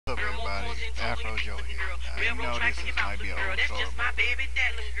Afro Joe here. Now, you know this might be an old story, but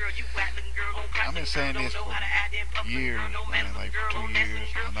I've been saying this for years, man, like for 2 years.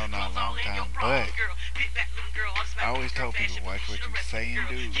 I know not a long time, but I always tell people, watch what you say and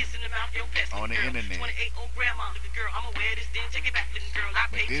do on the internet.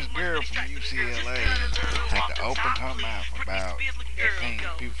 But this girl from UCLA had to open her mouth about Japan,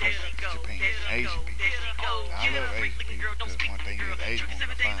 people from Japan, Asian people. Now, I love Asian people because one thing is Asian women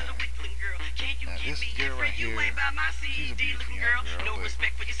are fine. Now this girl right here, she's a beautiful young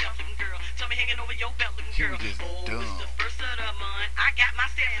girl, but she was just dumb.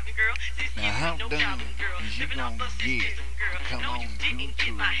 Now how dumb is you gonna get to come on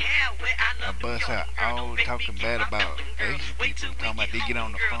YouTube and bust out all talking bad about Asian people, talking about they get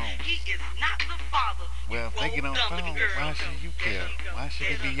on the phone? Well, if they get on the phone, why should you care? Why should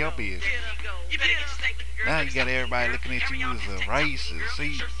it be your business? Now you got everybody looking at you as a racist.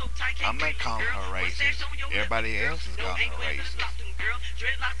 See, I'm not calling her racist. Everybody else is calling her racist.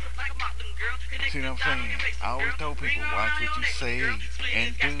 See what I'm saying? I always told people, watch what you say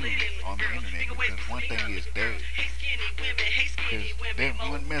and do on the internet, because one thing is that because that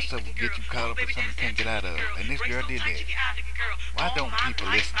one mess up will get you caught up in something you can't get out of. And this girl did that. Why don't people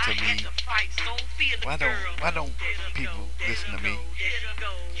listen to me? Why don't people listen to me?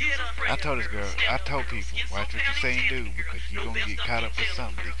 I told this girl, I told people, watch what you say and do, because you're gonna get caught up in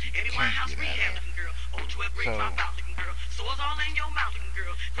something that you can't get out of. So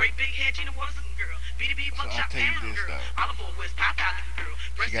I tell you this though.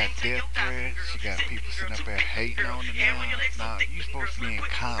 She got death threats, she got people sitting up there hating on her now. Now, you supposed to be in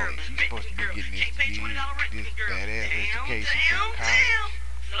college. You supposed to be getting this badass education from college.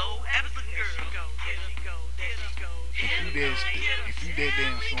 If you that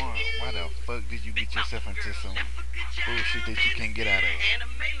damn smart, why the fuck did you get yourself into some bullshit that you can't get out of?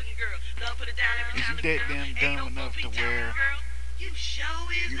 Is you that damn dumb enough to where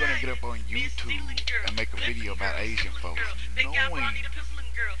you're gonna get up on YouTube and make a video about Asian folks, knowing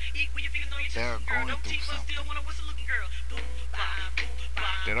they're going through something?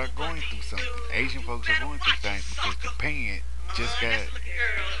 That are going through something. Asian folks are going through things because Japan just got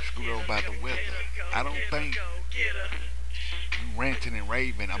screwed over by the weather. I don't think you ranting and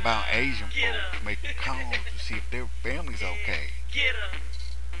raving about Asian folks making calls to see if their family's okay.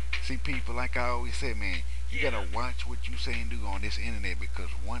 See, people, like I always said, man, you gotta watch what you say and do on this internet, because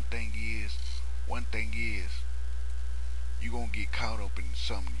one thing is, you gonna get caught up in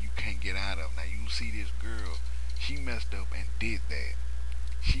something you can't get out of. Now, you see this girl, she messed up and did that.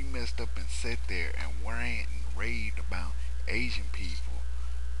 She messed up and sat there and ranted and raved about Asian people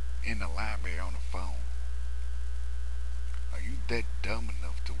in the library on the phone. Are you that dumb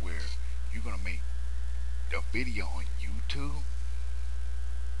enough to where you're gonna make a video on YouTube?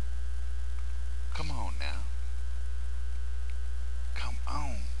 Come on now. Come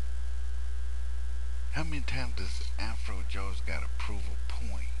on. How many times does Afro Joe's gotta prove a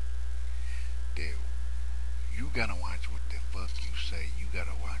point that you gotta watch what the fuck you say, you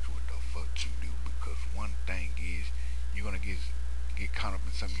gotta watch what the fuck you do? Because one thing is, you're gonna get caught up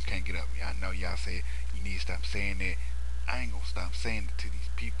in something you can't get up. I know y'all say you need to stop saying that. I ain't gonna stop saying it till these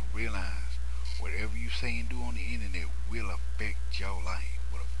people realize whatever you say and do on the internet will affect your life,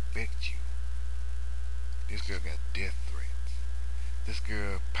 will affect you. This girl got death threats. This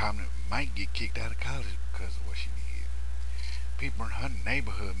girl probably might get kicked out of college because of what she did. People in her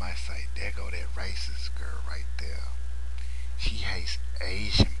neighborhood might say, there go that racist girl right there. She hates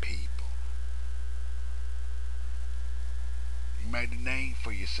Asian people. You made a name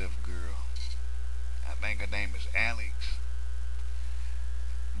for yourself, girl. I think her name is Alex.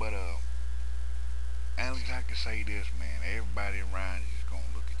 But Alex, I can say this, man. Everybody around you is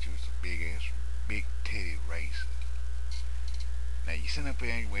gonna look at you as a big titty racist. Now you sit up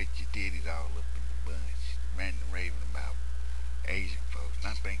here and with your titties all up in the bunch, ranting and raving about Asian folks, and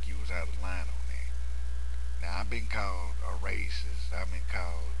I think you was out of line on that. Now I've been called a racist, I've been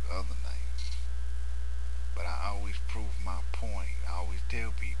called other names, but I always prove my point. I always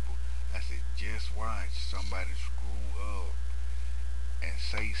tell people, I said, just watch somebody screw up and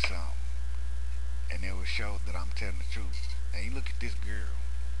say something, and it will show that I'm telling the truth. Now you look at this girl.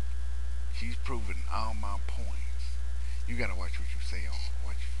 She's proving all my points. You gotta watch what you say on.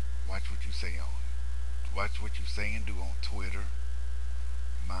 Watch what you say on. Watch what you say and do on Twitter,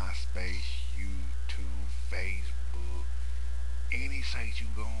 MySpace, YouTube, Facebook, any site you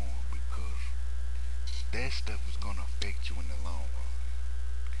go on, because that stuff is gonna affect you in the long run.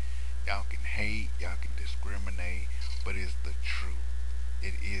 Y'all can hate, y'all can discriminate, but it's the truth.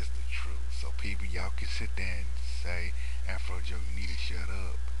 It is the truth. So people, y'all can sit there and say, Afro Joe, you need to shut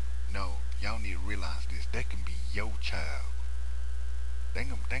up. No, y'all y'all need to realize this. That can be your child.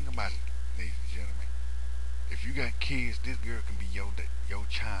 Think about it, ladies and gentlemen. If you got kids, this girl can be your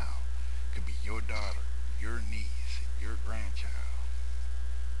child. Could be your daughter, your niece, your grandchild.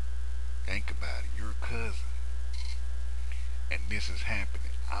 Think about it. Your cousin. And this is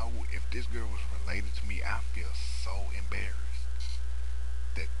happening. If this girl was related to me, I feel so embarrassed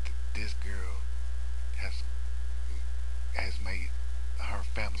that this girl has has made her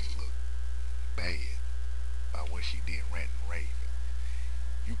family look bad by what she did, Rant and Raven.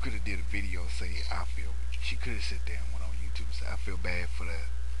 You could have did a video saying I feel. She could have sit there and went on YouTube and said I feel bad for the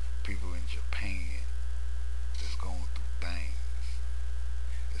people in Japan that's going through things,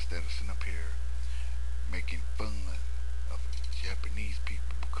 instead of sitting up here making fun of Japanese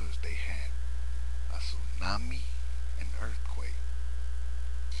people because they had a tsunami and earthquake.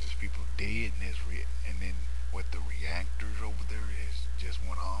 There's people dead, and and then what, the reactors over there is just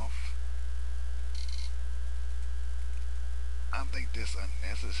went off. I think that's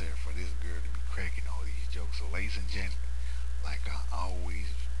unnecessary for this girl to be cracking all these jokes. So, ladies and gentlemen, like I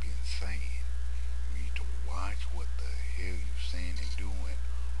always been saying, you need to watch what the hell you saying and doing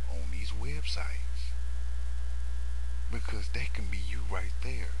on these websites, because that can be you right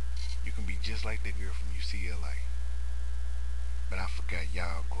there. You can be just like that girl from UCLA. But I forgot,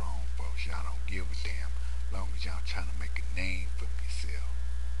 y'all grown folks. Y'all don't give a damn. Long as y'all trying to make a name for yourself.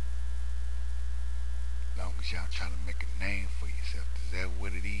 Long as y'all trying to make a name for yourself. Is that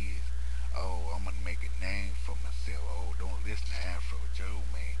what it is? Oh, I'm gonna make a name for myself. Oh, don't listen to Afro Joe,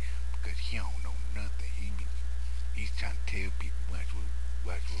 man, because he don't know nothing. He's trying to tell people watch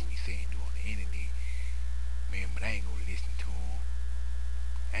what we saying do on the internet. Man, but I ain't gonna listen to him.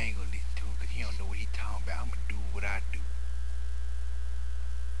 I ain't gonna listen to him because he don't know what he talking about. I'm gonna do what I do.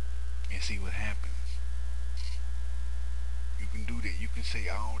 And see what happens. You can do that. You can say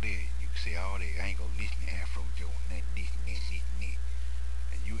all that. You can say all that. I ain't gonna listen to Afro Joe and nothing, this and that, this and that.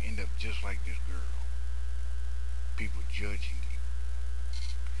 And you end up just like this girl. People judging you.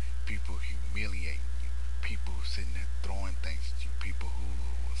 People humiliating you. People sitting there throwing things at you. People who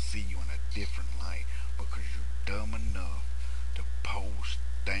will see you in a different light because you're dumb enough to post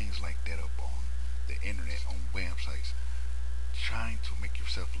things like that up on the internet, on websites, trying to make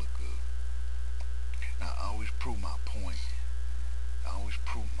yourself look good. Now, I always prove my point. I always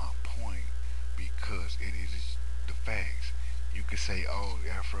prove my point because it is the facts. You could say, oh,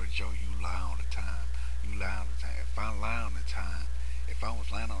 Afro Joe, you lie all the time. You lie all the time. If I lie all the time, if I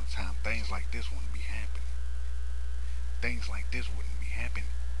was lying all the time, things like this wouldn't be happening. Things like this wouldn't be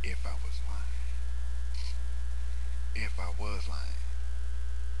happening if I was lying. If I was lying.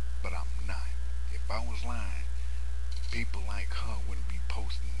 But I'm not. If I was lying, people like her wouldn't be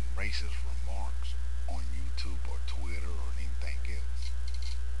posting racist remarks on YouTube or Twitter or anything else.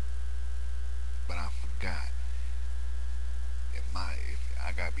 But I forgot. If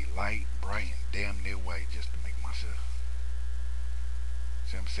I gotta be light, bright, and damn near white just to make myself.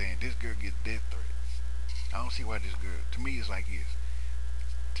 See what I'm saying? This girl gets death threats. I don't see why this girl. To me, it's like this.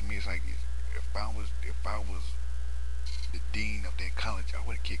 To me, it's like this. If I was the dean of that college, I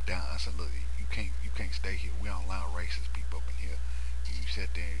would have kicked out. I said, look, you can't stay here. We don't allow racist people up in here. You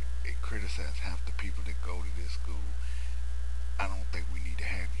sit there and criticize half the people that go to this school. I don't think we need to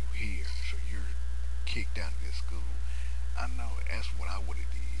have you here. So you're kicked out of this school. I know that's what I would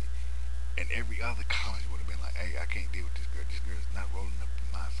have did. And every other college would have been like, hey, I can't deal with this girl. This girl's not rolling up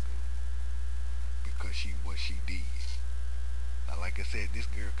in my school because what she did. Now, like I said, this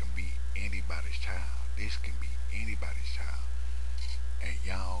girl can be anybody's child. This can be anybody's child. And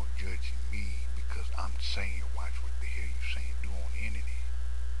y'all judging me because I'm saying, watch what the hell you saying, do on the internet.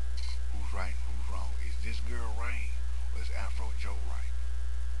 Who's right and who's wrong? Is this girl right or is Afro Joe right?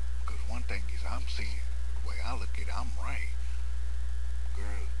 Because one thing is, I'm seeing the way I look at it, I'm right.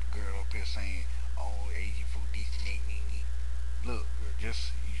 Girl up here saying, oh, Asian food, this and that. Look, girl,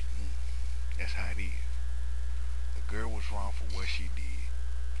 that's how it is. The girl was wrong for what she did.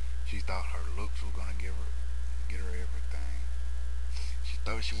 She thought her looks were gonna get her everything. She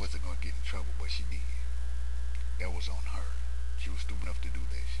thought she wasn't gonna get in trouble, but she did. That was on her. She was stupid enough to do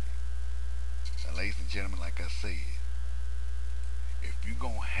that shit. Now, ladies and gentlemen, like I said, if you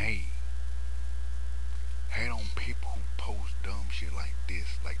gonna hate on people who post dumb shit like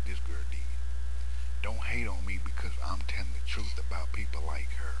this girl did. Don't hate on me because I'm telling the truth about people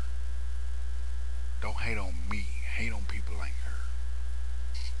like her. Don't hate on me. Hate on people like her.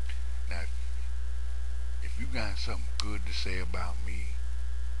 Now, if you got something good to say about me,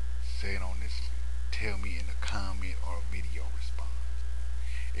 say it on this. Tell me in a comment or a video response.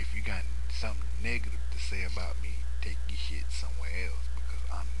 If you got something negative to say about me, take your shit somewhere else because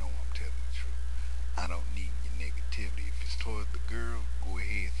I'm